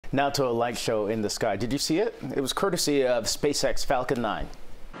Now to a light show in the sky. Did you see it? It was courtesy of SpaceX Falcon 9.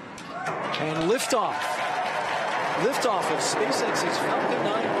 And liftoff. Liftoff of SpaceX's Falcon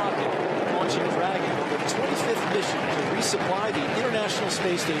 9 rocket, launching Dragon, the 25th mission to resupply the International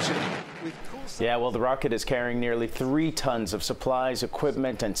Space Station with cool science. Yeah, well, the rocket is carrying nearly 3 tons of supplies,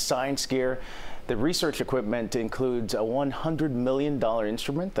 equipment, and science gear. The research equipment includes a $100 million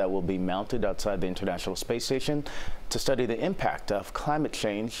instrument that will be mounted outside the International Space Station to study the impact of climate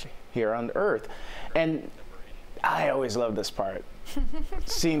change here on Earth. And I always love this part.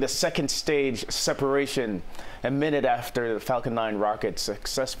 Seeing the second stage separation a minute after the Falcon 9 rocket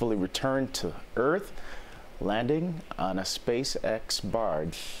successfully returned to Earth, landing on a SpaceX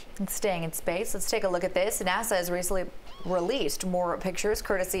barge. Staying in space, let's take a look at this. NASA has recently released more pictures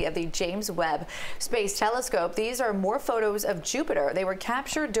courtesy of the James Webb Space Telescope. These are more photos of Jupiter. They were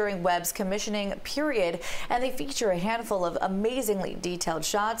captured during Webb's commissioning period, and they feature a handful of amazingly detailed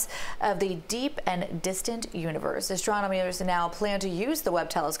shots of the deep and distant universe. Astronomers now plan to use the Webb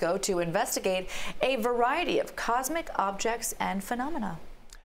telescope to investigate a variety of cosmic objects and phenomena.